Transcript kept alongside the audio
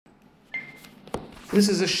This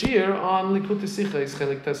is a shir on Likutei Sicha. It's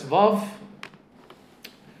Chelik Tes Vav,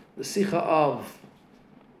 the Sicha of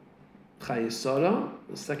Chayei Sarah,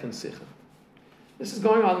 the second Sicha. This is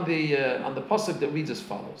going on the pasuk that reads as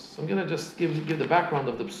follows. So I'm going to just give the background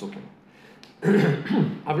of the psukim.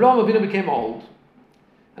 Avraham Avinu became old,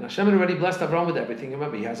 and Hashem had already blessed Avraham with everything.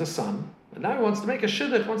 Remember, he has a son, and now he wants to make a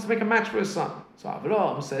shidduch, wants to make a match for his son. So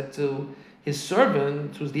Avraham said to his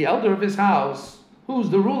servant, who's the elder of his house, who's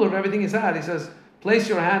the ruler of everything he's had, he says, place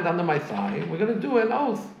your hand under my thigh. We're going to do an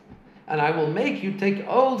oath. And I will make you take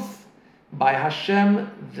oath by Hashem,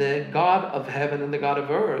 the God of heaven and the God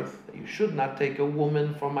of earth. You should not take a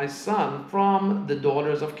woman for my son from the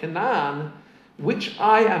daughters of Canaan, which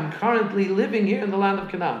I am currently living here in the land of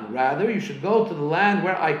Canaan. Rather, you should go to the land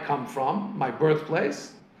where I come from, my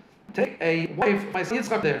birthplace. Take a wife for my son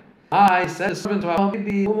Yitzchak there. I said, the servant to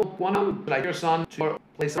Avraham, like your son to your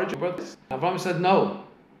place of birthplace. Avraham said, no.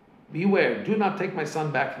 Beware, do not take my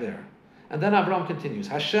son back there. And then Avraham continues,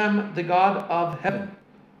 Hashem, the God of heaven,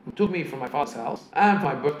 who took me from my father's house and from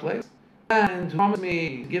my birthplace, and who promised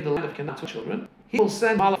me to give the land of Canaan to children, he will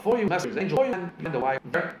send Malach for you, messengers, angels for you, and the wife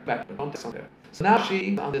back, but don't take son there. So now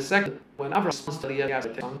she, on the second, when Avraham responds to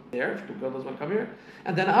Eliezer, take son there, if the girl doesn't want to come here,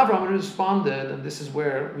 and then Avraham responded, and this is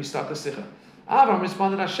where we start the Sicha. Avraham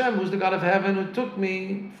responded, Hashem, who's the God of heaven, who took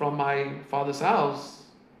me from my father's house.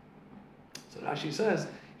 So Rashi says,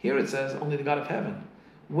 here it says, only the God of heaven.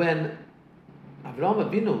 When Avraham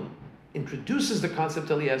Avinu introduces the concept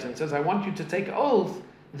to Eliezer and says, I want you to take oath,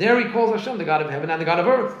 there he calls Hashem the God of heaven and the God of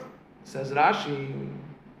earth. Says Rashi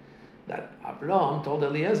that Avraham told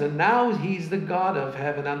Eliezer, now he's the God of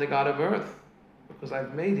heaven and the God of earth, because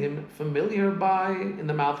I've made him familiar in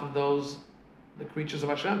the mouth of the creatures of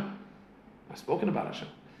Hashem. I've spoken about Hashem.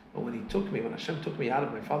 But when Hashem took me out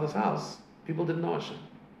of my father's house, people didn't know Hashem.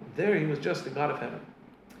 There he was just the God of heaven.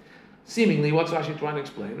 Seemingly, what's Rashi trying to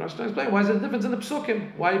explain? Rashi trying to explain why is there a difference in the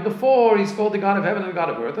psukim? Why before he's called the God of heaven and the God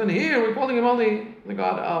of earth, and here we're calling him only the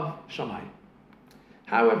God of Shammai.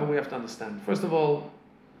 However, we have to understand. First of all,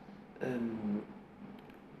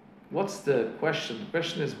 what's the question? The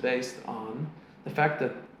question is based on the fact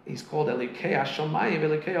that he's called Elikei HaShamayim,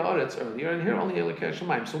 Elikei HaOretz earlier, and here only Elikei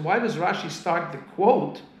HaShamayim. So why does Rashi start the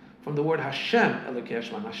quote from the word Hashem, Elikei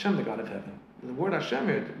HaShamayim, Hashem, the God of heaven? The word Hashem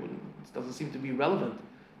here doesn't seem to be relevant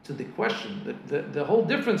to the question. The whole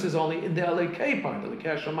difference is only in the Elikei part,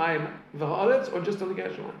 Elikei HaShamayim v'ha'aretz, or just Elikei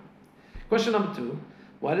HaShamayim. Question number 2,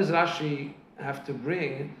 why does Rashi have to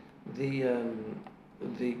bring the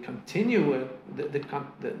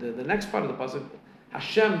next part of the pasuk,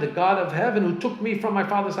 Hashem, the God of heaven, who took me from my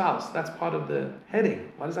father's house? That's part of the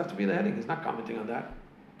heading. Why does that have to be the heading? He's not commenting on that.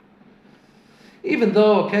 Even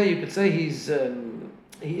though, you could say he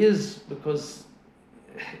is, because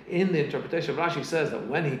in the interpretation of Rashi says that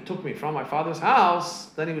when he took me from my father's house,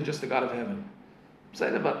 then he was just the God of heaven.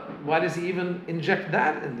 Say that, but why does he even inject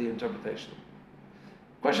that in the interpretation?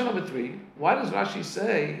 Question number 3, why does Rashi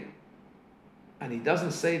say, and he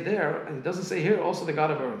doesn't say there, and he doesn't say here, also the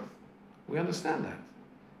God of earth? We understand that.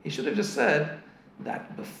 He should have just said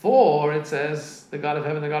that before it says the God of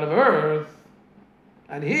heaven, the God of earth,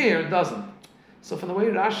 and here it doesn't. So from the way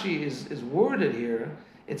Rashi is worded here,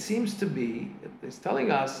 it seems to be, it's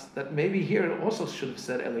telling us that maybe here it also should have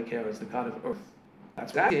said Elikei as the God of earth.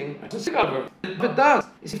 That's asking, it's the God of earth. If it does,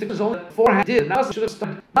 you see, if it was only beforehand, it did. Now it should have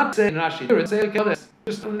started not saying Rashi, here it's Elikei,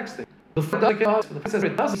 just the next thing. Before it does, when the fact says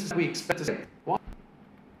it does, we expect to say it. Why?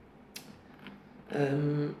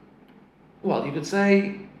 Well, you could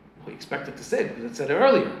say, we expected to say it because it said it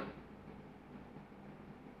earlier.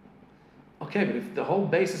 Okay, but if the whole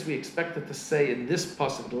basis we expected to say in this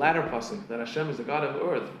pasuk, the latter pasuk, that Hashem is the God of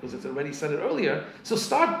earth, because it's already said it earlier, so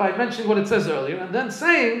start by mentioning what it says earlier, and then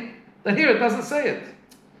saying that here it doesn't say it.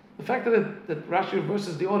 The fact that Rashi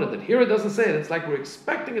reverses the order, that here it doesn't say it, it's like we're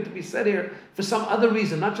expecting it to be said here for some other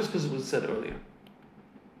reason, not just because it was said earlier.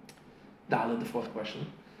 Dalet, the 4th question.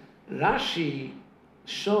 Rashi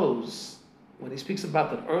shows, when he speaks about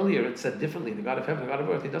that earlier it said differently, the God of heaven, the God of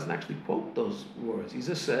earth, he doesn't actually quote those words. He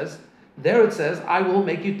just says, there it says, I will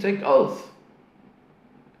make you take oath,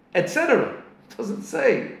 etc. It doesn't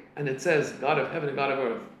say, and it says God of heaven and God of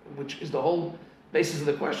earth, which is the whole basis of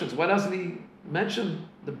the question. So why doesn't he mention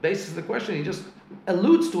the basis of the question? He just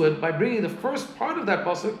alludes to it by bringing the first part of that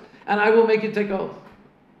pasuk, and I will make you take oath.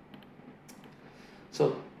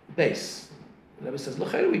 So, base. The Rebbe says,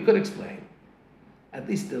 we could explain, at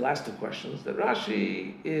least the last 2 questions, that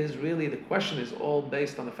Rashi is really, the question is all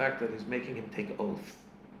based on the fact that he's making him take oath.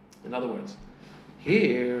 In other words,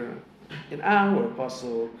 here in our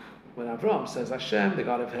pasuk, when Avraham says, Hashem, the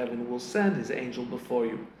God of heaven, will send his angel before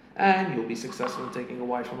you, and you'll be successful in taking a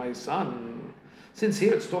wife for my son. Since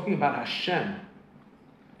here it's talking about Hashem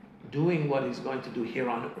doing what he's going to do here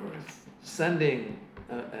on earth, sending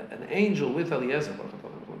an angel with Eliezer,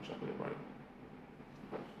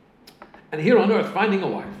 and here on earth finding a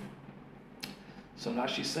wife. So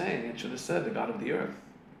Rashi's saying it should have said the God of the earth.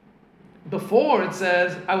 Before it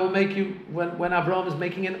says, I will make you, when Avraham is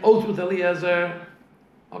making an oath with Eliezer,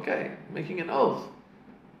 okay, making an oath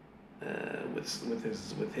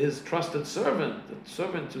with his trusted servant, the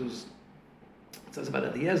servant who's, it says about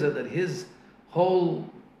Eliezer that his whole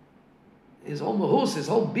mahus, his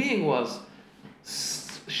whole being was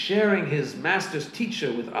sharing his master's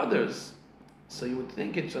teacher with others. So you would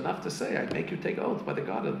think it's enough to say, I make you take oath by the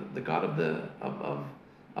God of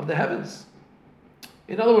the heavens.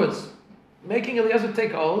 In other words, making Eliezer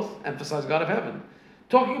take oath, emphasize God of heaven.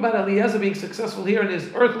 Talking about Eliezer being successful here in his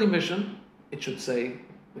earthly mission, it should say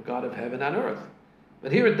the God of heaven and earth.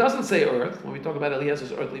 But here it doesn't say earth when we talk about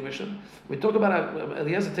Eliezer's earthly mission. We talk about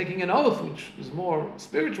Eliezer taking an oath, which is more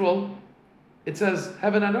spiritual. It says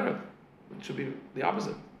heaven and earth. It should be the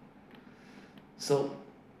opposite. So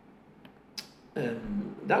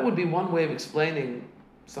that would be one way of explaining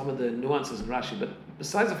some of the nuances in Rashi. But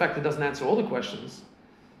besides the fact it doesn't answer all the questions,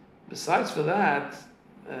 besides for that,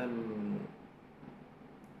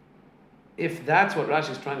 if that's what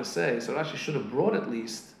Rashi is trying to say, so Rashi should have brought at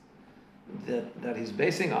least that he's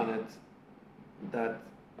basing on it, that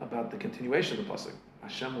about the continuation of the pasuk.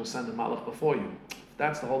 Hashem will send a malach before you. If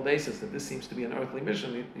that's the whole basis, that this seems to be an earthly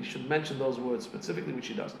mission, he should mention those words specifically, which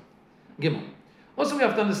he doesn't. Gimel. Also, we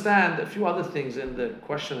have to understand a few other things in the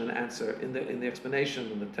question and answer, in the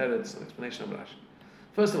explanation, in the teretz and explanation of Rashi.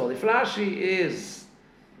 First of all, if Rashi is,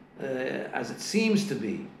 as it seems to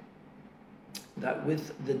be, that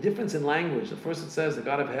with the difference in language, at first it says the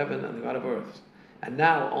God of heaven and the God of earth, and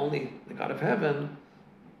now only the God of heaven,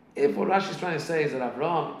 if what Rashi is trying to say is that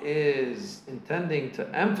Avraham is intending to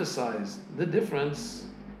emphasize the difference,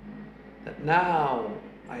 that now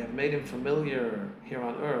I have made him familiar here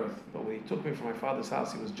on earth, but when he took me from my father's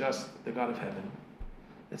house, he was just the God of heaven.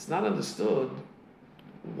 It's not understood.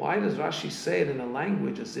 Why does Rashi say it in a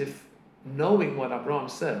language as if knowing what Avraham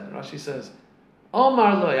said? Rashi says,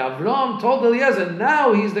 Omar loy, Avraham told Eliezer,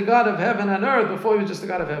 now he's the God of heaven and earth, before he was just the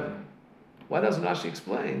God of heaven. Why doesn't Rashi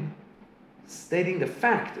explain? Stating the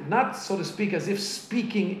fact, not so to speak as if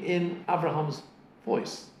speaking in Abraham's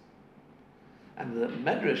voice. And the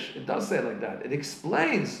Medrash, it does say it like that. It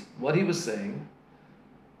explains what he was saying,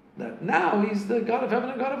 that now he's the God of heaven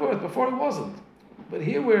and God of earth. Before he wasn't. But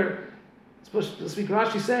here we're supposed to speak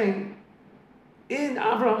Rashi saying, in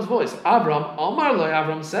Abraham's voice, Abraham, Omar loy,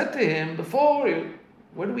 Abraham said to him before,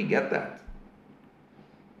 where do we get that?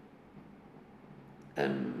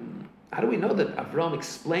 How do we know that Avraham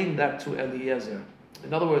explained that to Eliezer?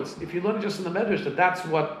 In other words, if you learn it just in the Medrash,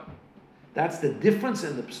 that's the difference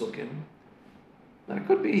in the Psukim, then it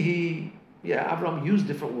could be Avraham used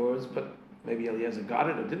different words, but maybe Eliezer got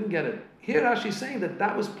it or didn't get it. Here Rashi's saying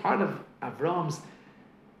that was part of Avraham's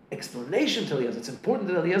explanation to Eliezer. It's important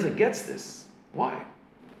that Eliezer gets this. Why?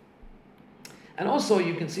 And also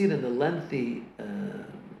you can see it in the length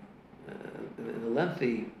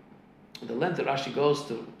that Rashi goes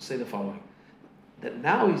to say the following: that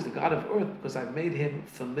now he's the God of earth because I've made him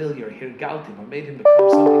familiar, hirgaltim, I made him become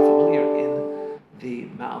something familiar in the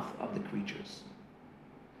mouth of the creatures.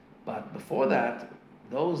 But before that,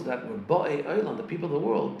 those that were bo'ei olam, the people of the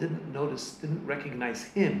world, didn't recognize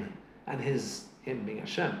him and him being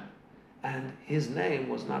Hashem, and his name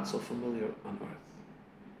was not so familiar on earth.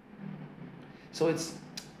 So it's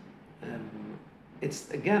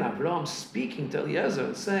again Avraham speaking to Eliezer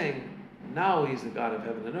and saying, now he's the God of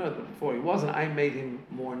heaven and earth, but before he wasn't, I made him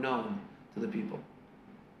more known to the people.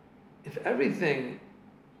 If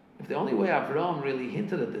the only way Avraham really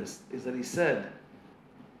hinted at this is that he said,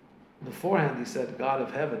 beforehand he said God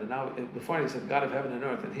of heaven, and now beforehand he said God of heaven and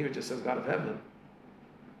earth, and here it just says God of heaven.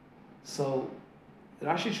 So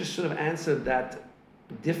Rashi just should have answered that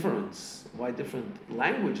difference, why different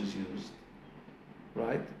language is used,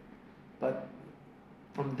 right? But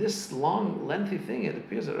from this long, lengthy thing, it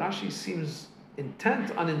appears that Rashi seems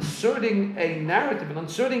intent on inserting a narrative and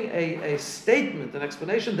inserting a statement, an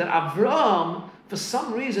explanation that Avraham, for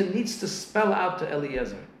some reason, needs to spell out to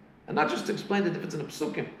Eliezer. And not just to explain the difference in the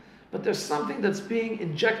Psukim, but there's something that's being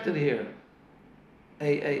injected here,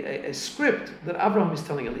 a script that Avraham is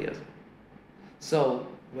telling Eliezer. So,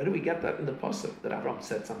 where do we get that in the Pasuk, that Avraham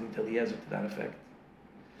said something to Eliezer to that effect?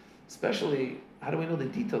 Especially, how do we know the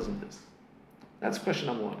details of this? That's question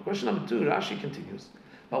number one. Question number two, Rashi continues.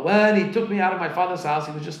 But when he took me out of my father's house,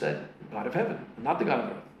 he was just the God of heaven, not the God of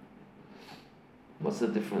earth. What's the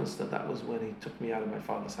difference that was when he took me out of my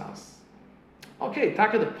father's house? Okay,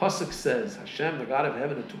 Taka the Pasuk says, Hashem, the God of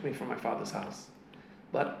heaven, who took me from my father's house.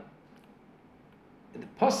 But in the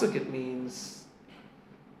Pasuk it means,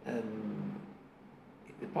 the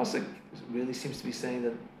Pasuk really seems to be saying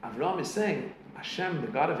that Avram is saying, Hashem, the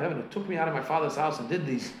God of heaven, who took me out of my father's house and did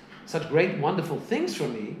these such great, wonderful things for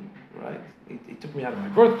me, right? He took me out of my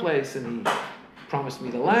birthplace and he promised me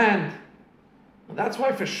the land. And that's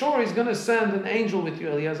why for sure he's going to send an angel with you,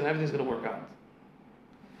 Eliezer, and everything's going to work out.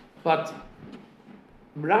 But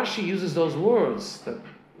Rashi uses those words, that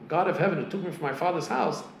God of heaven who took me from my father's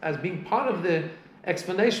house, as being part of the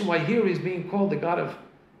explanation why here he's being called the God of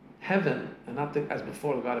heaven and not as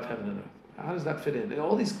before the God of heaven and earth. How does that fit in?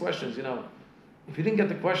 All these questions, if you didn't get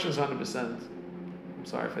the questions 100%, I'm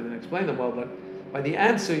sorry if I didn't explain them well, but by the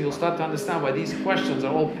answer you'll start to understand why these questions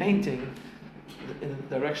are all painting in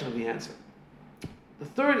the direction of the answer. The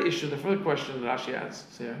third issue, the third question that Rashi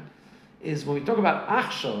asks here, is when we talk about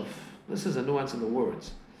achshav, this is a nuance in the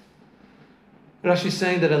words. Rashi is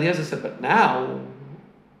saying that Eliezer said, but now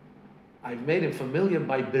I've made him familiar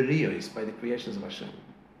by beriyos, by the creations of Hashem.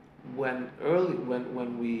 When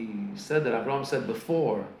we said that Avraham said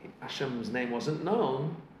before Hashem's name wasn't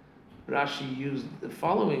known, Rashi used the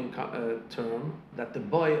following term, that the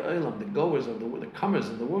boy olam, the goers of the comers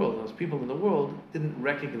in the world, those people in the world, didn't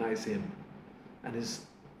recognize him, and his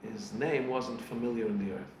name wasn't familiar in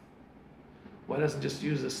the earth. Why doesn't it just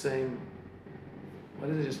use the same? Why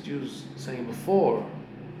doesn't it just use saying before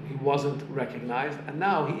he wasn't recognized and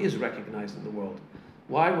now he is recognized in the world?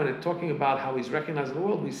 Why, when it's talking about how he's recognized in the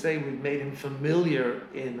world, we say we've made him familiar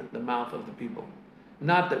in the mouth of the people,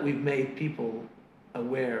 not that we've made people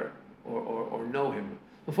aware or know him.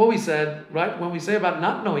 Before we said, right, when we say about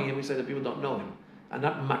not knowing him, we say that people don't know him and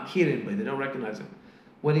not makirin, but they don't recognize him.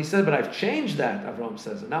 When he said, but I've changed that, Avraham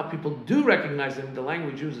says, and now people do recognize him, the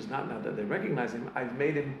language uses not now that they recognize him, I've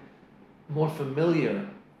made him more familiar,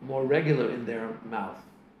 more regular in their mouth.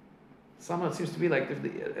 Somehow it seems to be like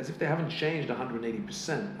as if they haven't changed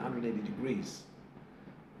 180%, 180 degrees.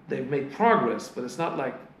 They've made progress, but it's not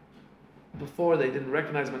like before they didn't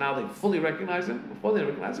recognize him and now they fully recognize him. Before they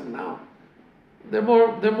recognize him, now they're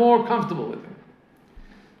more comfortable with him.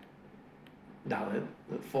 Dalit,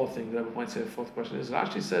 the fourth thing that I points here, the fourth question is,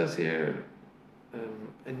 Rashi says here,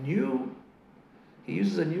 he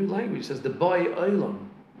uses a new language. He says, the boy olam.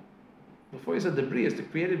 Before he said the Bria is the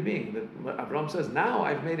created being. That Abraham says, now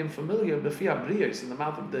I've made him familiar, B'fia Brios, in the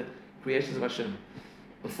mouth of the creations of Hashem.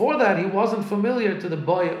 Before that, he wasn't familiar to the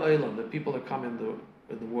boy olam, the people that come in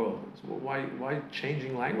the world. So why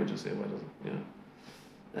changing languages here? Why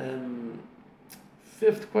doesn't,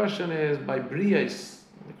 fifth question is, by Brios,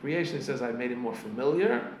 the creation, it says, I made him more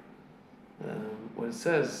familiar. When it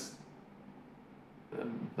says,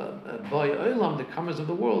 by olam, the comers of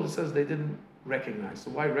the world, it says they didn't recognize.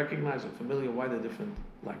 So why recognize or familiar? Why the different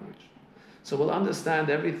language? So we'll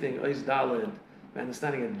understand everything, Ois Daled, by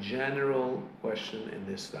understanding a general question in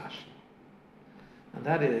this Rashi. And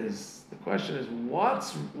that is, the question is,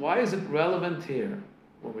 why is it relevant here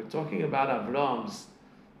when we're talking about Avram's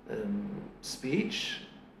speech,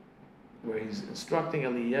 where he's instructing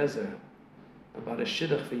Eliezer about a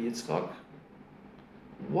shidduch for Yitzchak?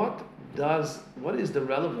 What is the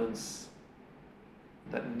relevance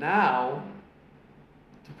that now,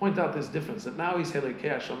 to point out this difference, that now he's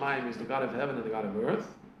Helekei Hashamayim, he's the God of heaven and the God of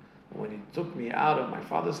earth. And when he took me out of my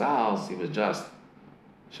father's house, Hashem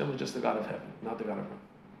was just the God of heaven, not the God of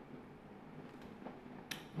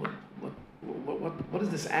earth. What does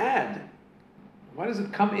this add? Why does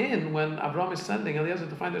it come in when Avraham is sending Eliezer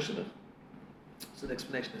to find a shidduch? So the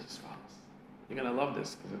explanation is as follows. You're going to love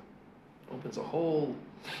this because it opens a whole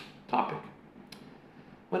topic.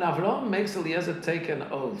 When Avraham makes Eliezer take an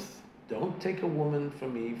oath, don't take a woman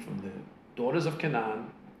from me, from the daughters of Canaan,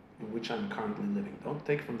 in which I'm currently living. Don't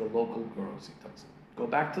take from the local girls, he tells him. Go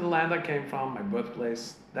back to the land I came from, my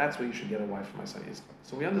birthplace. That's where you should get a wife for my son Yitzchak.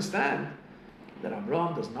 So we understand that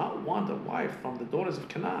Avraham does not want a wife from the daughters of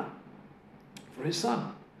Canaan for his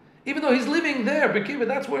son. Even though he's living there, Bekiva,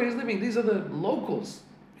 that's where he's living. These are the locals.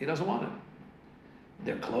 He doesn't want it.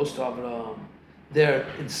 They're close to Avraham. They're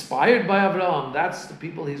inspired by Avraham. That's the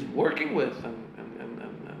people he's working with and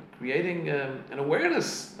creating an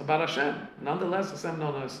awareness about Hashem. Nonetheless,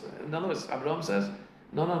 Avraham says,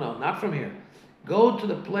 no, not from here. Go to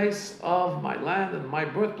the place of my land and my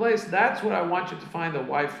birthplace. That's where I want you to find a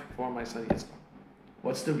wife for my son Yitzchak.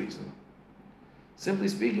 What's the reason? Simply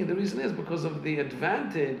speaking, the reason is because of the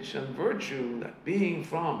advantage and virtue that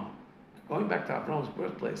going back to Abraham's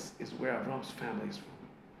birthplace is where Abraham's family is from.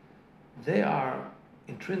 They are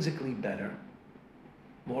intrinsically better,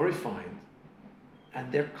 more refined,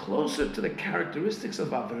 and they're closer to the characteristics of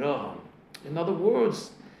Avraham. In other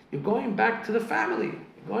words, you're going back to the family.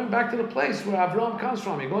 You're going back to the place where Avram comes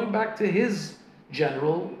from. You're going back to his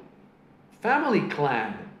general family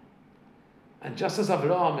clan. And just as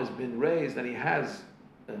Avram has been raised and he has,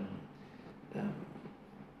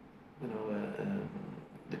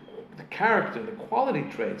 the character, the quality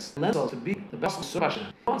traits, lends to be the best servant.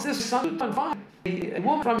 He wants his son to find a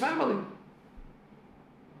woman from family.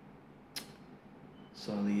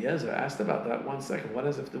 So Eliezer asked about that. 1 second. What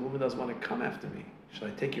is if the woman doesn't want to come after me? Should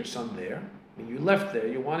I take your son there? I mean, you left there.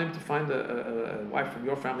 You want him to find a wife from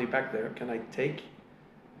your family back there. Can I take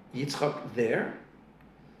Yitzchak there?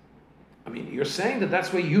 I mean, you're saying that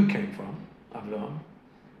that's where you came from, Avram.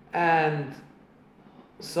 And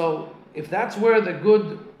so if that's where the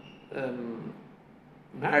good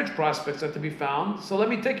marriage prospects are to be found, so let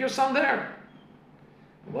me take your son there.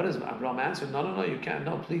 What is Avram answered? No, you can't.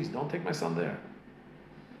 No, please, don't take my son there.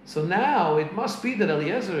 So now it must be that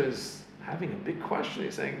Eliezer is having a big question.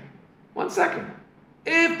 He's saying, 1 second.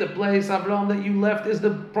 If the place, Avram, that you left is the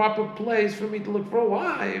proper place for me to look for a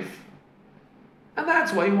wife, and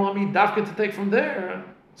that's why you want me, Dafka, to take from there,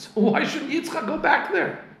 so why should Yitzchak go back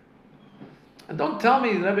there? And don't tell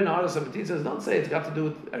me, Rebbe Nahara Sabatin says, don't say it's got to do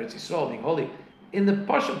with Eretz Yisrael being holy. In the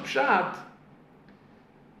Pashup Pshat,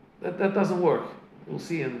 that doesn't work. We'll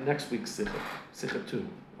see in next week's Sikha 2.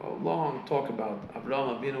 A long talk about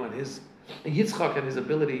Avraham Avinu and Yitzchak and his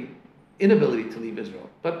inability to leave Israel.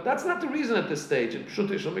 But that's not the reason at this stage. In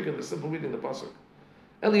Pshutei Shomik, the simple reading of the pasuk,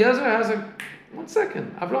 Eliezer has 1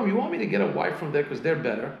 second. Avraham, you want me to get a wife from there because they're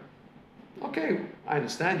better? Okay, I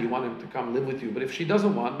understand you want him to come live with you, but if she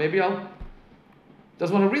doesn't want,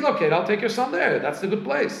 doesn't want to relocate, I'll take your son there. That's the good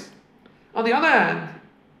place. On the other hand,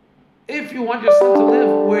 if you want your son to live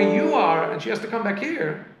where you are and she has to come back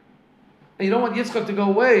here, and you don't want Yitzchak to go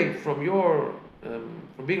away from your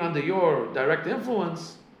from being under your direct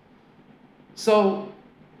influence, so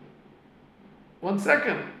 1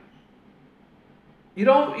 second, you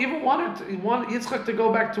don't even want Yitzchak to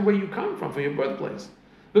go back to where you come from your birthplace,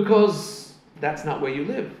 because that's not where you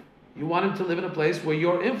live. You want him to live in a place where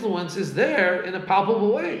your influence is there in a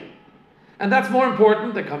palpable way, and that's more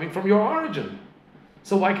important than coming from your origin.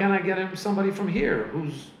 So why can't I get him somebody from here,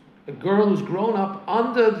 who's a girl who's grown up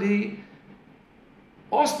under the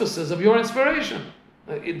auspices of your inspiration?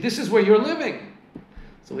 This is where you're living.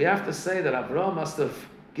 So we have to say that Avraham must have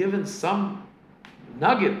given some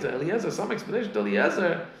nugget to Eliezer, some explanation to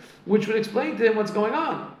Eliezer, which would explain to him what's going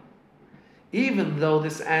on. Even though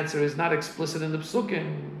this answer is not explicit in the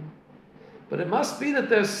Psukim, but it must be that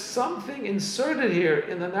there's something inserted here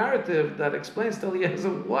in the narrative that explains to Eliezer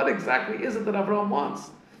what exactly is it that Avraham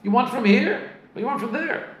wants. You want from here, or you want from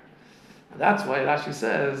there? And that's why Rashi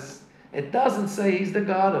says, it doesn't say he's the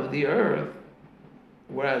God of the earth,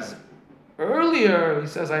 whereas earlier he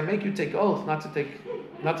says, I make you take oath not to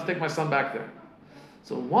take my son back there.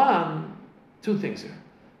 So two things here.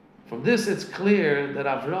 From this it's clear that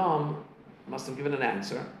Avram must have given an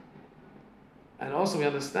answer. And also we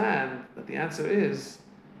understand that the answer is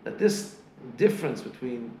that this difference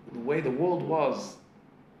between the way the world was,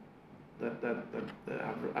 that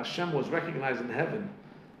Hashem was recognized in heaven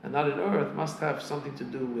and not in earth, must have something to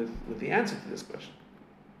do with the answer to this question.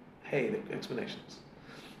 The explanations.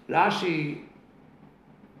 Rashi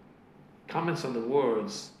comments on the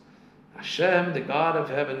words, Hashem, the God of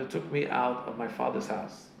heaven, who took me out of my father's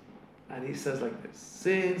house. And he says like this,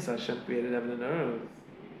 since Hashem created heaven and earth,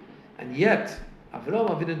 and yet Avraham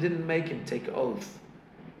Avinu didn't make him take oath.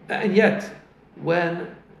 And yet,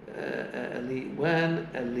 when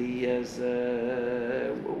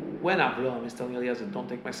Avraham is telling Eliezer, don't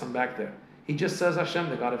take my son back there, he just says Hashem,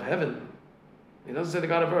 the God of heaven. He doesn't say the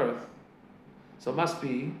God of earth. So it must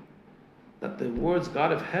be that the words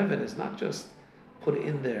God of heaven is not just put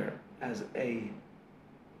in there as a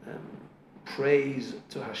praise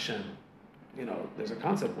to Hashem. There's a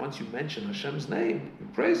concept, once you mention Hashem's name, you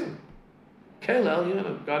praise him.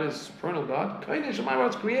 Kelel, God is supernal God. Kainei Shemayim,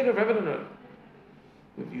 it's creator of heaven and earth.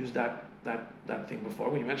 We've used that thing before.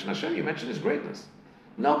 When you mention Hashem, you mention his greatness.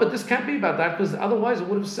 No, but this can't be about that, because otherwise it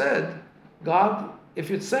would have said, God, if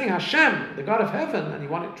you're saying Hashem, the God of heaven, and you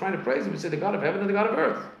want to try to praise him, you say the God of heaven and the God of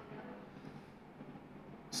earth.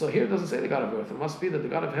 So here it doesn't say the God of earth. It must be that the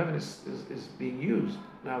God of heaven is being used.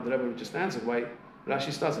 Now the Rebbe just answered why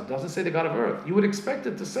Rashi starts. It doesn't say the God of earth. You would expect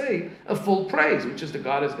it to say a full praise, which is the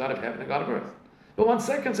God is God of heaven and God of earth. But 1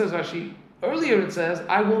 second, says Rashi, earlier it says,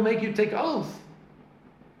 I will make you take oath.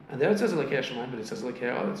 And there it says Elokei Hashemayim, but it says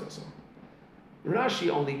Elokei Haaretz also. Rashi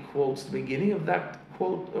only quotes the beginning of that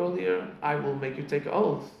quote earlier, I will make you take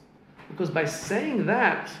oath. Because by saying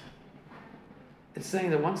that, it's saying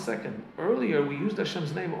that 1 second, earlier we used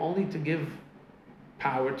Hashem's name only to give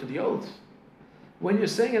power to the oath. When you're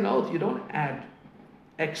saying an oath, you don't add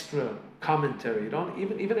extra commentary, you don't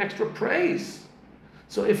even extra praise.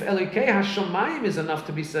 So if Elikei Hashamayim is enough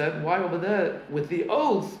to be said, why over there with the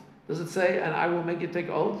oath does it say, and I will make you take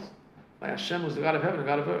oath by Hashem who's the God of heaven and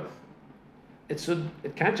God of earth?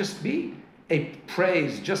 It can't just be a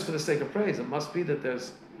praise just for the sake of praise. It must be that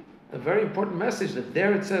there's a very important message that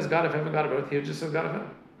there it says God of heaven, God of earth, here it just says God of heaven.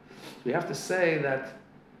 So we have to say that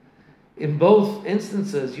in both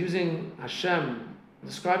instances, using Hashem,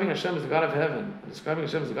 describing Hashem as the God of heaven, and describing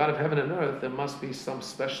Hashem as the God of heaven and earth, there must be some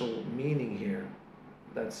special meaning here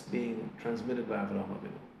that's being transmitted by Avraham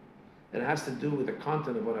Avinu. It has to do with the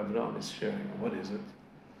content of what Avraham is sharing. What is it?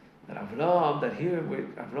 That here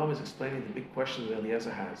Avraham is explaining the big question that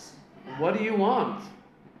Eliezer has. What do you want?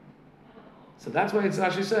 So that's why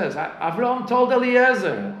Rashi says, Avraham told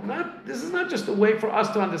Eliezer. This is not just a way for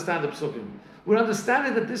us to understand the Psukim. We're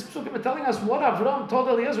understanding that this Psukim are telling us what Avraham told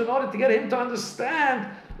Eliezer in order to get him to understand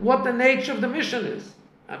what the nature of the mission is.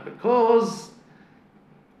 And because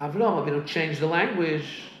Avraham Avinu changed the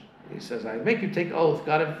language, he says, I make you take oath,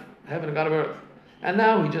 God of heaven and God of earth. And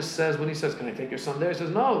now he just says, when he says, can I take your son there? He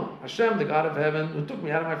says, no, Hashem, the God of heaven, who took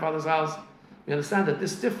me out of my father's house. We understand that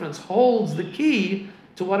this difference holds the key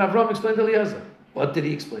to what Avraham explained to Eliezer. What did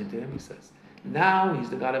he explain to him? He says, now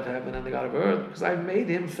he's the God of heaven and the God of earth because I've made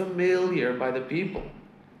him familiar by the people.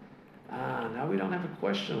 Now we don't have a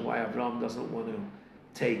question why Avraham doesn't want to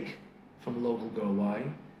take from a local girl. Why?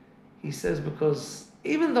 He says, because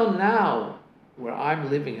even though now where I'm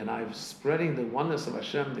living and I'm spreading the oneness of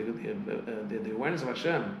Hashem, the awareness of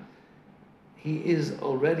Hashem, he is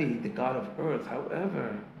already the God of earth.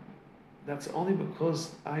 However, that's only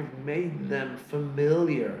because I've made them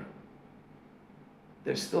familiar.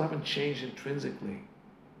 They still haven't changed intrinsically.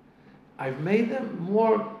 I've made them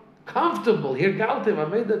more comfortable. Hirgaltiv,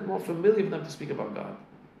 I've made them more familiar for them to speak about God.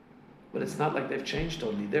 But it's not like they've changed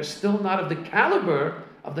totally. They're still not of the caliber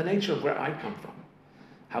of the nature of where I come from.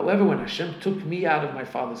 However, when Hashem took me out of my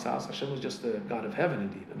father's house, Hashem was just the God of heaven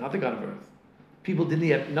indeed, and not the God of earth. People didn't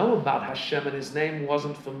yet know about Hashem, and his name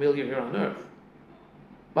wasn't familiar here on earth.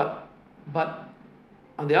 But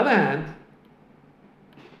on the other hand,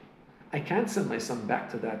 I can't send my son back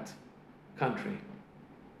to that country.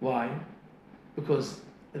 Why? Because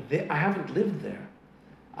I haven't lived there.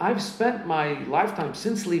 I've spent my lifetime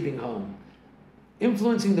since leaving home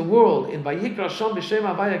influencing the world in Vayikra Sham B'Shem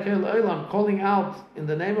Havaya Kel Olam, calling out in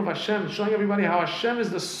the name of Hashem, showing everybody how Hashem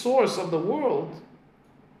is the source of the world.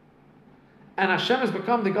 And Hashem has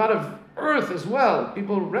become the God of earth as well.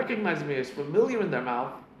 People recognize me as familiar in their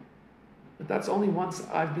mouth. But that's only once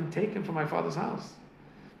I've been taken from my father's house.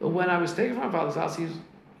 But when I was taken from my father's house,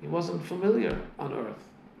 he wasn't familiar on earth.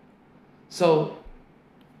 So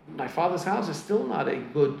my father's house is still not a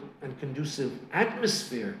good and conducive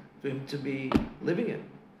atmosphere for him to be living in.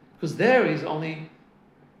 Because there he's only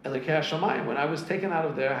Elikei Hashamayim. When I was taken out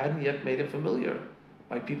of there, I hadn't yet made him familiar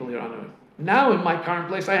by people here on earth. Now in my current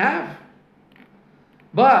place I have.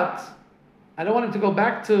 But I don't want him to go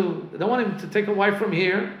back to, I don't want him to take a wife from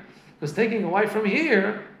here, because taking a wife from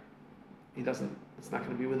here, it's not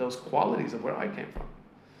going to be with those qualities of where I came from.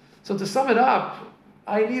 So to sum it up,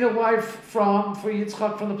 I need a wife for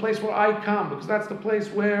Yitzchak from the place where I come, because that's the place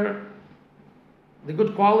where the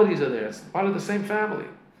good qualities are there. It's part of the same family.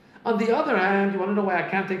 On the other hand, you want to know why I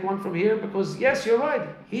can't take one from here? Because yes, you're right.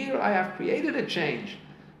 Here I have created a change,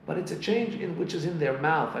 but it's a change which is in their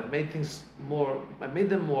mouth. I've made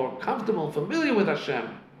them more comfortable and familiar with Hashem,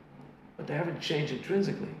 but they haven't changed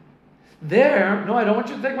intrinsically. There, no, I don't want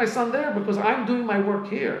you to take my son there because I'm doing my work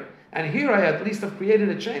here. And here I at least have created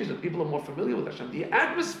a change that people are more familiar with Hashem. The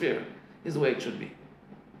atmosphere is the way it should be.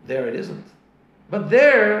 There it isn't. But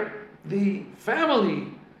there, the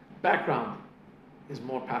family background is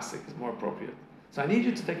more passive, is more appropriate. So I need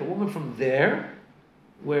you to take a woman from there,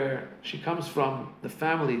 where she comes from, the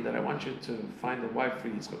family that I want you to find a wife for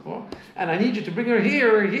Yitzchak for, and I need you to bring her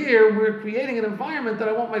here. Here, we're creating an environment that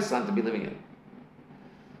I want my son to be living in.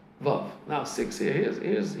 Vav. Now 6 here.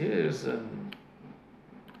 Here's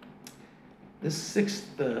this sixth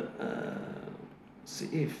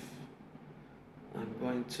seif. I'm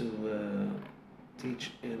going to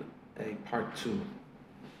teach in a part 2.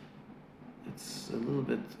 It's a little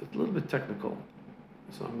bit technical,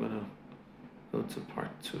 so I'm going to go to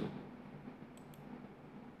part 2.